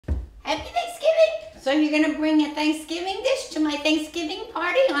So you're gonna bring a Thanksgiving dish to my Thanksgiving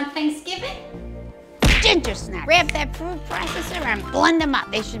party on Thanksgiving? Ginger snaps. Grab that food processor and blend them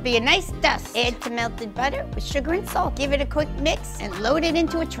up. They should be a nice dust. Add some melted butter with sugar and salt. Give it a quick mix and load it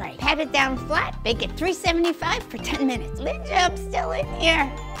into a tray. Pat it down flat. Bake at 375 for 10 minutes. Lid job still in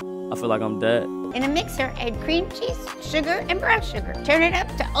here. I feel like I'm dead. In a mixer, add cream cheese, sugar, and brown sugar. Turn it up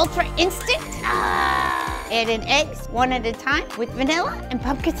to ultra instant. Add in eggs, one at a time, with vanilla and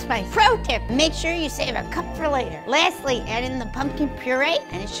pumpkin spice. Pro tip, make sure you save a cup for later. Lastly, add in the pumpkin puree,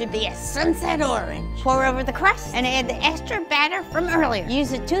 and it should be a sunset orange. Pour over the crust, and add the extra batter from earlier.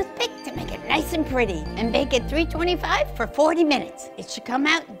 Use a toothpick to make it nice and pretty, and bake at 325 for 40 minutes. It should come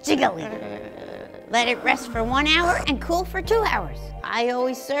out jiggly. Let it rest for 1 hour and cool for 2 hours. I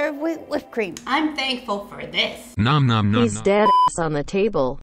always serve with whipped cream. I'm thankful for this. Nom nom nom. He's dead ass on the table.